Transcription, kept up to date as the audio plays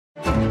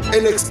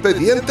En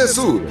Expediente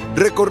Sur,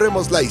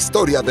 recorremos la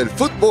historia del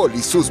fútbol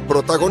y sus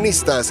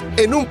protagonistas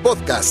en un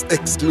podcast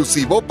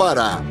exclusivo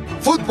para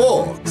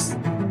Footbox.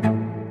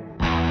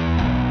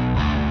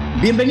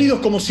 Bienvenidos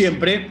como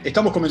siempre,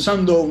 estamos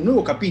comenzando un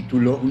nuevo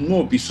capítulo, un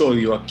nuevo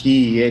episodio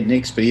aquí en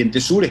Expediente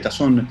Sur. Estas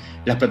son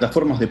las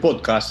plataformas de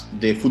podcast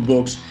de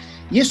Footbox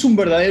y es un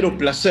verdadero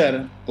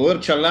placer poder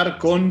charlar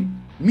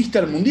con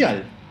Mr.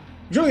 Mundial.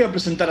 Yo lo voy a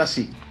presentar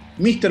así,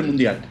 Mr.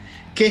 Mundial,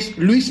 que es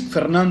Luis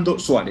Fernando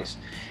Suárez.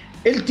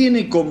 Él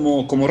tiene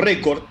como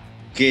récord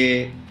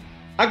que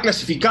ha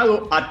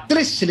clasificado a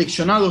 3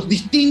 seleccionados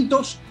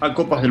distintos a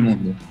Copas del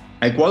Mundo.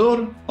 A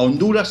Ecuador, a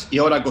Honduras y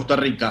ahora a Costa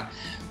Rica.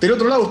 Del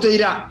otro lado usted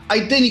dirá,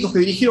 hay técnicos que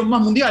dirigieron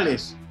más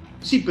mundiales.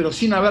 Sí, pero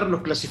sin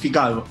haberlos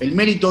clasificado. El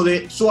mérito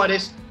de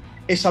Suárez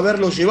es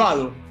haberlos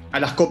llevado a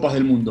las Copas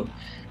del Mundo.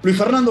 Luis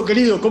Fernando,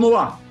 querido, ¿cómo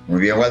va?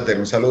 Muy bien, Walter.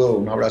 Un saludo,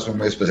 un abrazo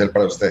muy especial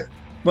para usted.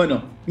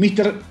 Bueno,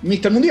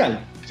 Mr.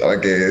 Mundial.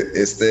 Sabe que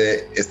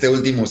este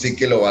último sí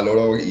que lo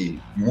valoro y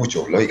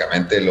mucho.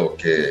 Lógicamente el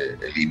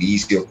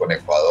inicio con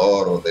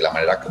Ecuador, o de la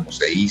manera como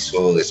se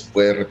hizo,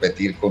 después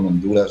repetir con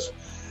Honduras,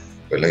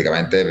 pues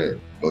lógicamente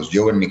los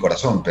llevo en mi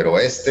corazón, pero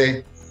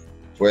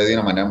fue de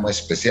una manera muy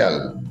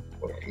especial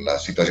por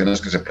las situaciones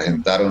que se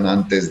presentaron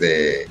antes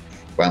de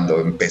cuando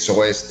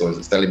empezó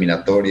estas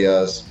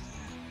eliminatorias.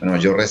 Bueno,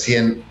 yo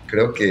recién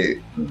creo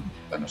que,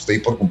 estoy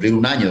por cumplir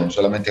un año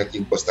solamente aquí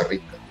en Costa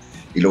Rica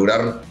y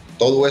lograr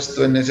todo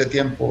esto en ese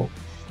tiempo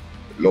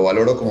lo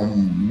valoro como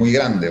muy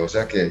grande, o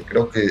sea que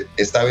creo que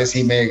esta vez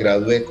sí me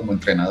gradué como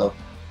entrenador.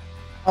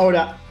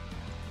 Ahora,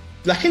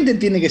 la gente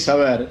tiene que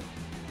saber,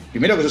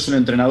 primero que sos un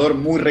entrenador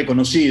muy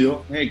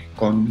reconocido,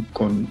 con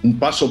un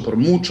paso por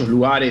muchos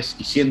lugares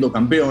y siendo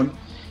campeón,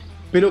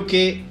 pero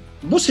que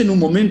vos en un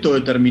momento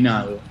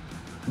determinado,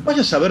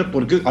 vayas a saber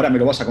por qué, ahora me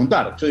lo vas a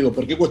contar, yo digo,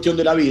 por qué cuestión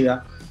de la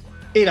vida,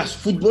 eras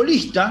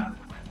futbolista,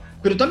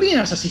 pero también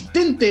eras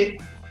asistente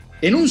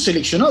en un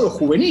seleccionado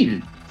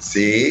juvenil.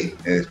 Sí,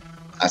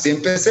 así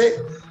empecé.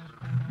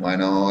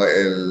 Bueno,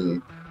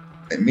 en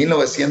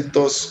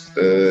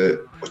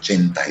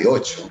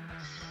 1988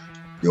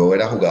 yo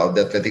era jugador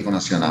de Atlético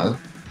Nacional.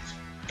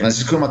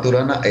 Francisco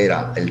Maturana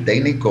era el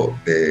técnico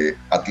de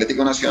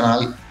Atlético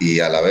Nacional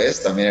y a la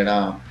vez también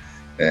era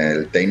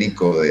el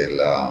técnico de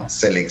la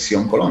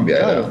Selección Colombia.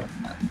 Claro. Era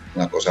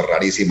una cosa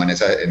rarísima en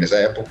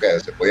esa época,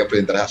 se podía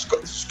presentar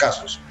esos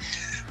casos.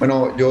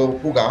 Bueno, yo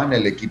jugaba en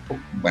el equipo,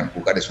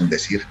 jugar es un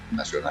decir,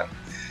 nacional.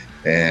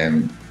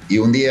 Y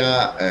un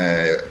día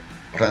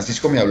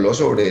Francisco me habló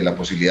sobre la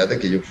posibilidad de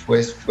que yo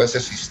fuese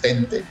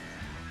asistente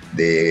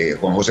de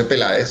Juan José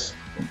Peláez,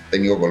 un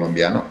técnico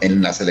colombiano,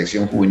 en la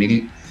selección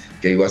juvenil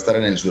que iba a estar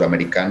en el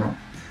suramericano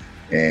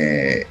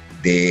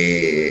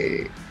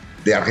de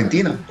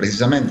Argentina,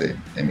 precisamente,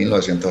 en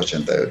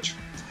 1988.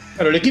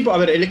 Claro, el equipo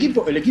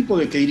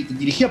de que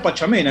dirigía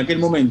Pachamé en aquel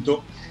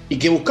momento y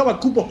que buscaba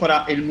cupos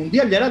para el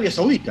Mundial de Arabia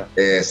Saudita.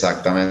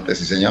 Exactamente,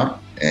 sí, señor.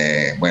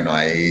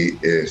 Ahí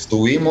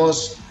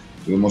tuvimos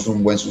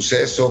un buen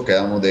suceso,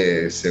 quedamos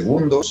de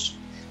segundos,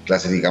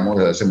 clasificamos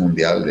a ese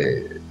Mundial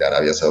de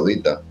Arabia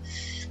Saudita.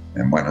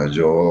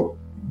 Yo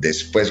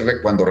después,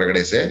 cuando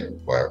regresé,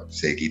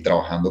 seguí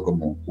trabajando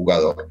como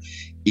jugador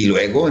y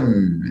luego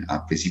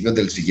a principios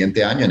del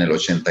siguiente año, en el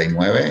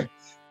 89,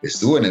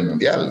 estuve en el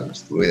Mundial,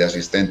 estuve de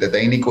asistente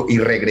técnico y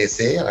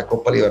regresé a la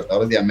Copa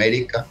Libertadores de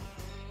América,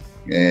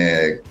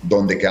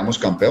 donde quedamos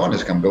campeón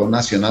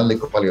nacional de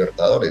Copa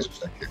Libertadores. O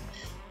sea que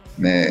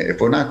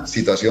fue una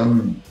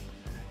situación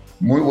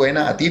muy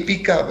buena,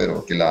 atípica,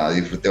 pero que la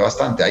disfruté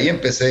bastante. Ahí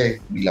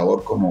empecé mi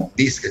labor como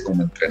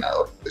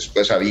entrenador.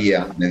 Después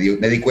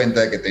me di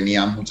cuenta de que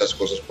tenía muchas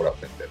cosas por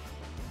aprender.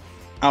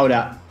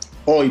 Ahora,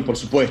 hoy, por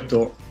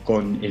supuesto,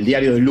 con el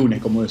diario del lunes,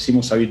 como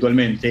decimos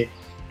habitualmente,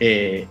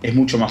 es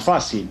mucho más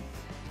fácil.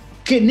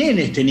 ¿Qué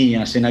nenes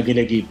tenías en aquel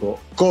equipo?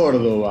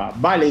 Córdoba,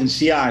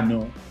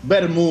 Valenciano,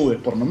 Bermúdez,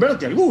 por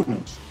nombrarte algunos.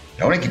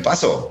 Era un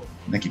equipazo,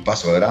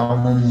 era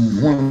un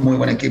muy, muy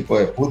buen equipo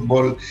de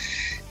fútbol,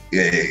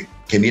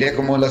 que mire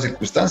cómo las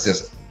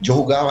circunstancias. Yo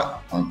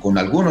jugaba con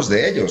algunos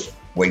de ellos,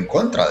 o en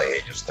contra de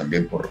ellos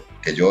también,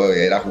 porque yo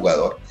era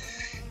jugador.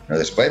 Pero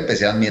después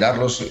empecé a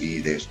admirarlos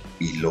y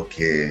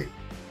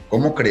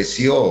cómo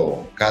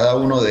creció cada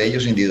uno de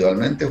ellos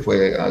individualmente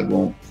fue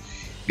algo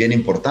bien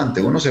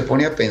importante. Uno se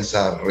pone a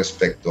pensar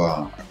respecto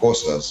a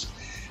cosas,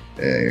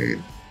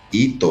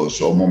 hitos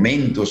o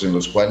momentos en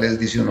los cuales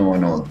dice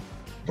uno,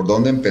 ¿por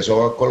dónde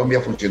empezó Colombia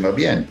a funcionar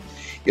bien?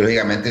 Y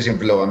lógicamente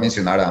siempre lo va a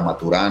mencionar a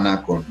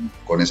Maturana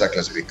con esa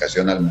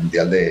clasificación al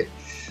Mundial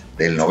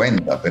del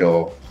 90,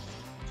 pero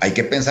hay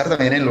que pensar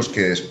también en los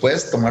que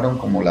después tomaron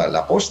como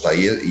la posta,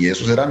 y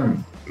esos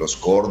eran los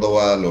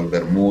Córdoba, los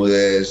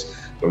Bermúdez,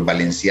 los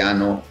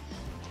Valenciano,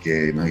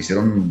 que nos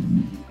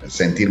hicieron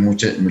sentir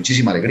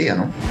muchísima alegría,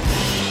 ¿no?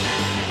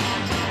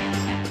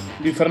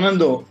 Luis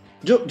Fernando,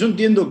 yo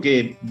entiendo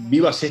que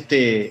vivas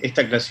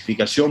esta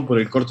clasificación por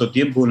el corto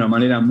tiempo de una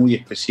manera muy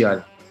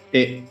especial.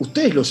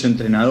 Ustedes, los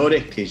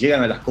entrenadores que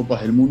llegan a las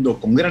Copas del Mundo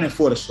con gran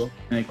esfuerzo,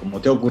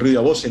 como te ha ocurrido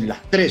a vos en las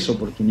 3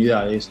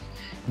 oportunidades,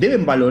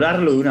 deben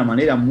valorarlo de una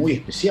manera muy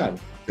especial.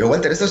 Pero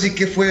Walter, esta sí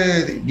que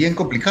fue bien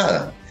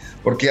complicada,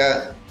 porque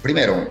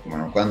primero,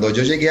 bueno, cuando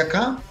yo llegué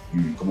acá,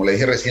 como le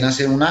dije recién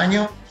hace un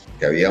año,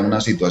 que había una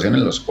situación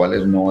en las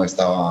cuales no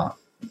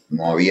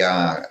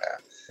había,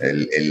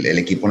 el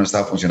equipo no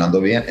estaba funcionando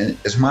bien.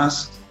 Es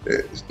más,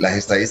 las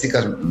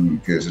estadísticas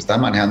que se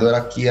estaban manejando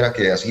era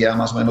que hacía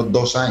más o menos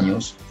 2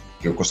 años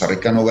que Costa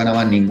Rica no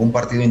ganaba ningún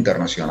partido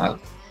internacional.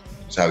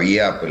 O sea,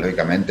 había, pues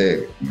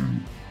lógicamente,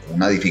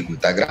 una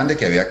dificultad grande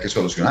que había que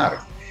solucionar.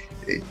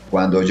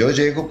 Cuando yo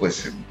llego,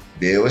 pues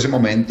veo ese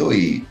momento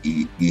y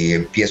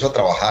empiezo a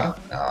trabajar,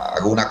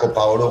 hago una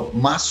Copa Oro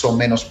más o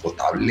menos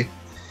potable,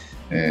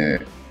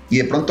 y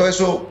de pronto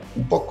eso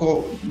un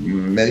poco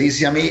me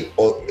dice a mí,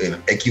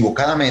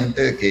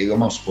 equivocadamente, que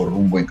íbamos por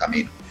un buen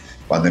camino.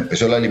 Cuando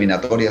empezó la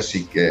eliminatoria,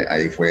 sí que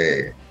ahí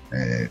fue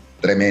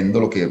tremendo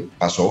lo que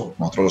pasó.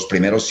 Nosotros los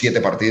primeros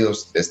 7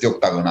 partidos de este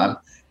octagonal,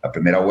 la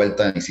primera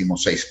vuelta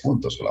hicimos 6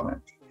 puntos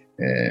solamente.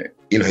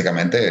 Y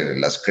lógicamente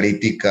las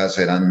críticas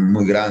eran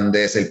muy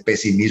grandes, el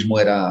pesimismo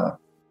era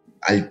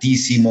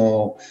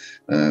altísimo.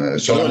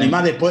 Y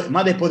más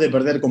después de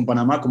perder con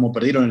Panamá como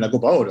perdieron en la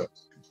Copa Oro.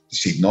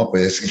 Sí, no,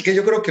 pues es que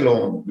yo creo que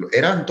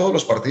eran todos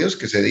los partidos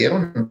que se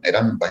dieron,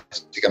 eran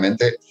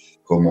básicamente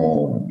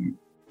como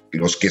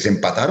los que se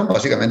empataron,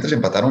 básicamente se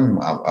empataron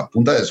a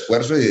punta de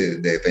esfuerzo y de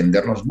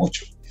defendernos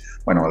mucho.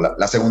 Bueno,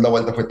 la segunda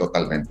vuelta fue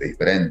totalmente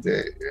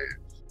diferente.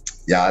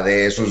 Ya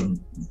de esos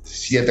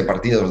 7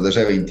 partidos, de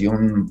esos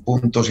 21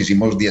 puntos,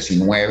 hicimos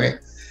 19.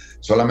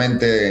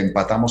 Solamente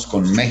empatamos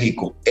con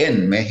México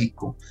en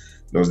México.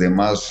 Los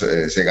demás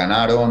se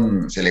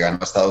ganaron. Se le ganó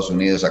a Estados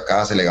Unidos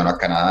acá, se le ganó a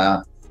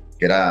Canadá,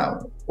 que era,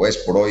 pues,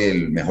 por hoy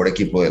el mejor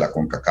equipo de la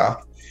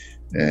CONCACAF.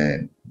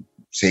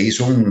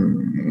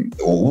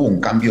 Hubo un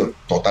cambio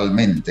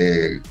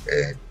totalmente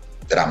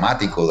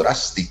dramático,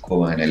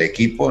 drástico en el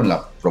equipo, en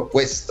la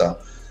propuesta.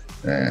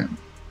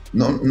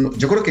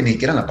 Yo creo que ni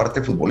siquiera en la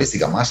parte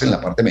futbolística, más en la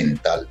parte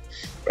mental.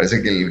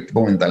 Parece que el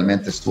equipo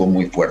mentalmente estuvo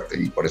muy fuerte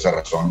y por esa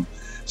razón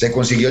se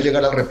consiguió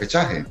llegar al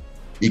repechaje.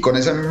 Y con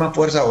esa misma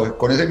fuerza,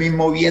 con ese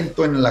mismo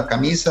viento en la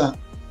camisa,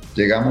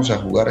 llegamos a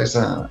jugar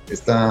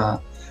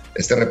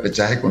este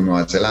repechaje con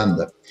Nueva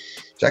Zelanda.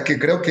 O sea que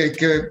creo que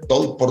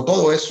por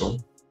todo eso,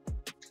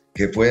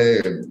 que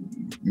fue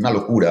una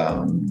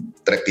locura,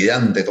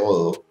 trepidante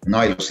todo,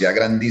 una velocidad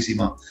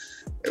grandísima,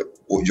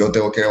 yo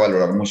tengo que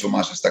valorar mucho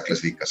más esta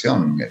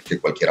clasificación que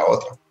cualquiera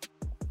otra.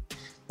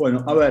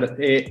 Bueno, a ver,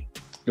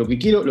 lo que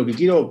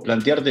quiero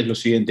plantearte es lo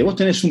siguiente. Vos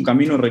tenés un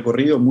camino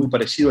recorrido muy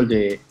parecido al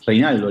de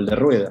Reinaldo, el de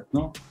Rueda,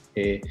 ¿no?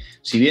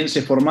 Si bien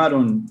se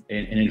formaron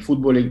en el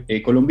fútbol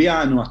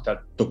colombiano,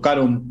 hasta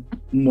tocaron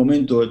un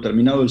momento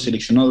determinado el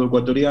seleccionado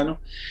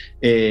ecuatoriano,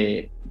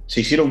 se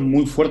hicieron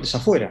muy fuertes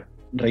afuera.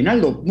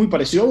 Reinaldo, muy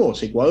parecido a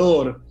vos,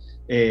 Ecuador,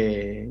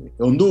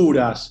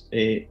 Honduras,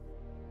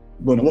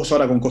 bueno, vos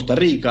ahora con Costa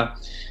Rica.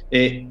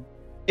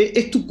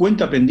 ¿Es tu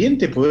cuenta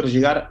pendiente poder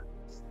llegar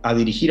a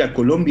dirigir a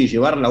Colombia y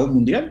llevarla a un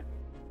Mundial?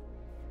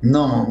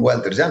 No,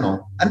 Walter, ya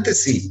no.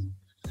 Antes sí.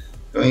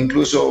 Yo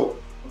incluso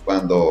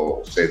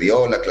cuando se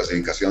dio la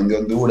clasificación de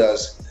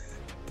Honduras,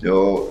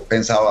 yo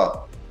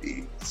pensaba,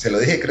 y se lo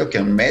dije creo que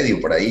a un medio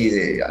por ahí,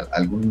 de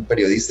algún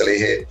periodista, le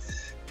dije,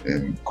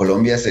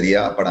 Colombia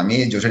sería, para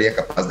mí, yo sería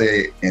capaz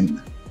de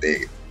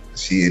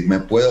si me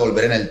puedo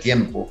volver en el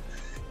tiempo,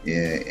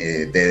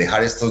 de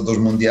dejar estos 2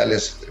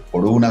 mundiales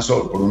por una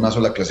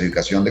sola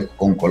clasificación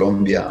con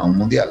Colombia a un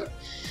mundial.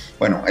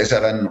 Bueno, esas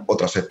eran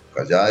otras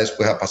épocas, ya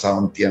después ha pasado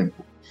un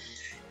tiempo.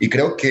 Y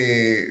creo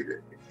que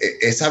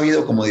he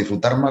sabido como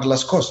disfrutar más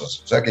las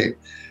cosas. O sea que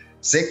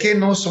sé que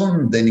no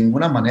son de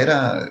ninguna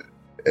manera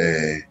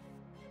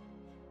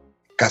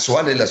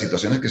casuales las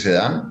situaciones que se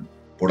dan.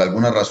 Por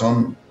alguna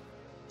razón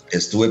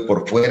estuve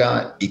por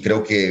fuera y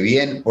creo que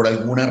bien, por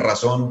alguna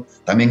razón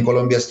también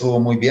Colombia estuvo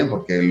muy bien,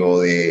 porque lo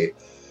de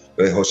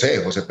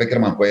José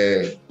Pekerman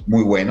fue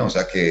muy bueno, o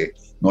sea que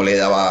no le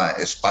daba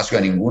espacio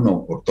a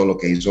ninguno por todo lo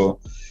que hizo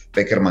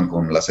Pekerman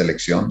con la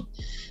selección.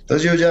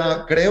 Entonces yo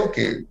ya creo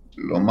que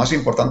lo más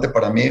importante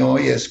para mí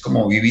hoy es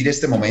como vivir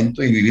este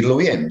momento y vivirlo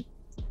bien.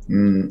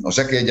 O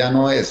sea que ya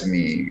no es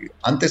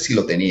antes sí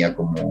lo tenía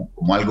como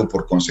algo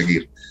por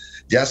conseguir.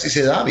 Ya si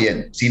se da,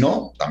 bien, si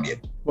no,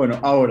 también. Bueno,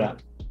 ahora,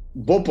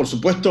 vos por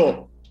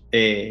supuesto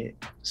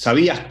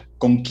sabías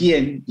con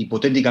quién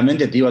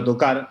hipotéticamente te iba a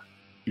tocar,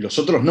 y los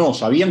otros no,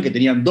 sabían que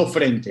tenían 2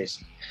 frentes.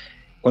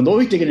 Cuando vos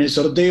viste que en el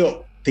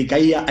sorteo te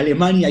caía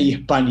Alemania y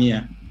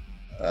España,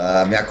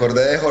 me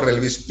acordé de Jorge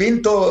Luis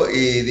Pinto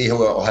y dije,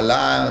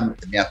 ojalá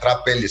me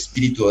atrape el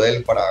espíritu de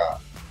él para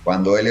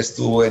cuando él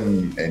estuvo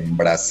en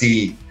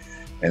Brasil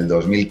en el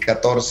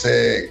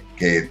 2014,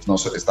 que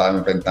nos estaba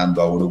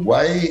enfrentando a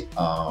Uruguay,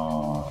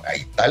 a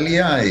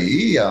Italia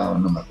y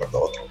no me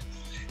acuerdo otro.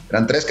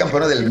 Eran 3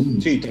 campeones del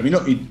mundo. Sí,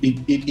 terminó,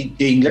 y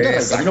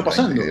Inglaterra terminó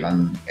pasando.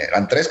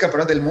 Eran 3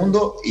 campeones del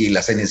mundo y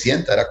la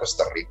cenicienta era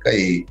Costa Rica,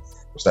 y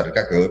Costa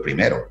Rica quedó de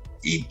primero.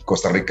 Y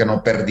Costa Rica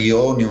no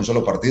perdió ni un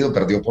solo partido,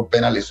 perdió por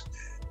penales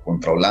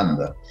contra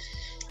Holanda.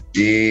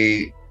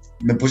 Y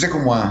me puse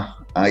como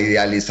a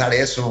idealizar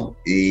eso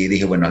y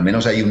dije, bueno, al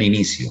menos hay un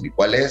inicio. ¿Y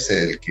cuál es?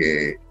 El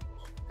que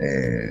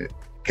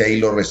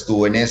Keylor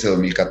estuvo en ese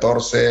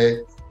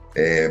 2014,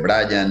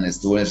 Brian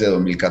estuvo en ese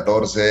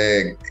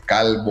 2014,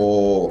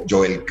 Calvo,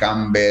 Joel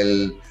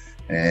Campbell,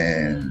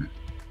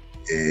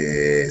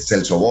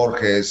 Celso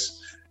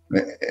Borges,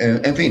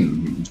 en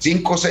fin,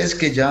 5 o 6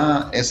 que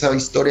ya esa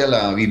historia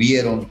la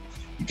vivieron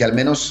y que al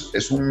menos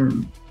es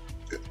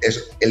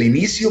el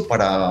inicio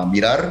para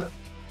mirar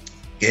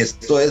que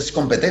esto es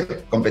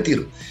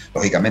competir.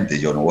 Lógicamente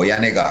yo no voy a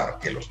negar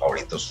que los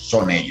favoritos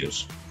son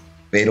ellos,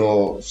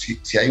 pero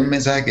si hay un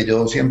mensaje que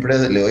yo siempre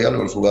le doy a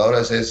los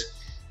jugadores es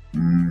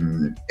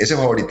ese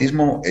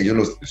favoritismo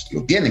ellos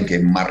lo tienen que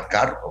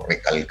marcar o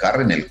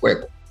recalcar en el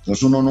juego.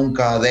 Entonces uno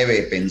nunca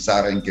debe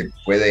pensar en que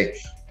puede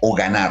o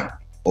ganar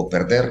o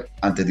perder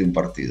antes de un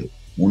partido.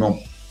 Uno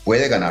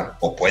puede ganar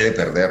o puede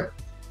perder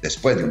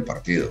después de un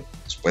partido,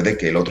 después de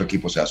que el otro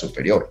equipo sea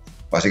superior.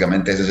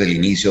 Básicamente ese es el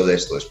inicio de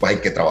esto. Después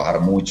hay que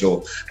trabajar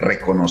mucho,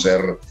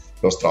 reconocer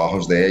los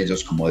trabajos de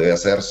ellos como debe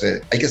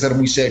hacerse. Hay que ser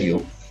muy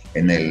serio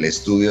en el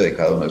estudio de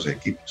cada uno de esos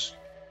equipos.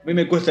 A mí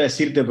me cuesta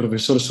decirte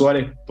profesor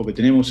Suárez porque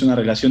tenemos una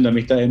relación de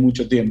amistad de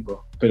mucho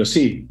tiempo, pero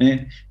sí,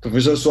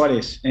 profesor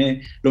Suárez,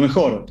 lo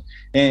mejor.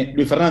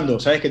 Luis Fernando,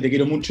 sabes que te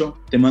quiero mucho,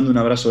 te mando un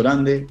abrazo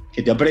grande,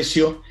 que te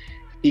aprecio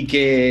y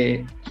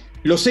que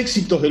los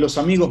éxitos de los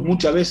amigos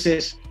muchas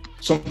veces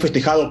son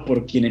festejados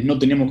por quienes no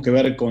tenemos que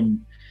ver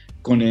con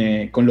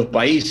los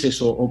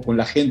países o con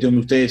la gente donde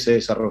ustedes se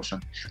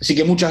desarrollan. Así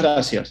que muchas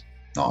gracias.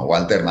 No,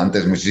 Walter,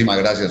 antes muchísimas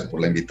gracias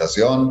por la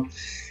invitación.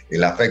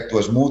 El afecto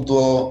es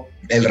mutuo,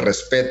 el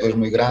respeto es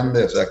muy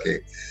grande, o sea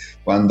que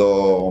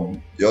cuando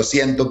yo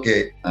siento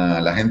que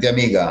la gente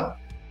amiga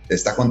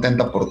está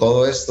contenta por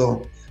todo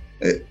esto,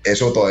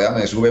 eso todavía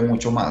me sube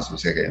mucho más. O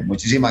sea que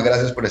muchísimas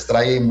gracias por estar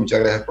ahí y muchas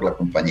gracias por la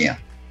compañía.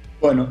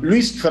 Bueno,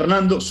 Luis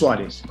Fernando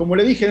Suárez, como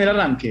le dije en el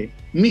arranque,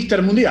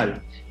 Mr.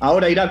 Mundial,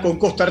 ahora irá con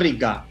Costa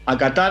Rica a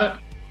Qatar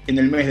en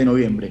el mes de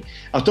noviembre.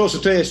 A todos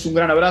ustedes un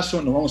gran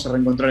abrazo, nos vamos a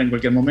reencontrar en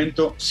cualquier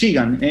momento.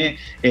 Sigan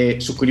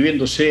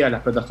suscribiéndose a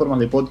las plataformas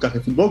de podcast de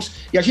Footbox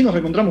y allí nos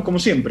reencontramos como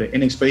siempre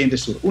en Expediente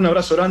Sur. Un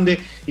abrazo grande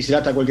y será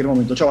hasta cualquier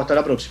momento. Chao, hasta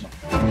la próxima.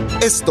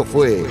 Esto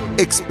fue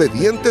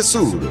Expediente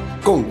Sur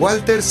con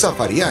Walter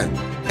Zafarian,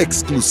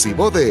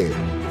 exclusivo de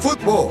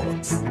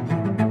Footbox.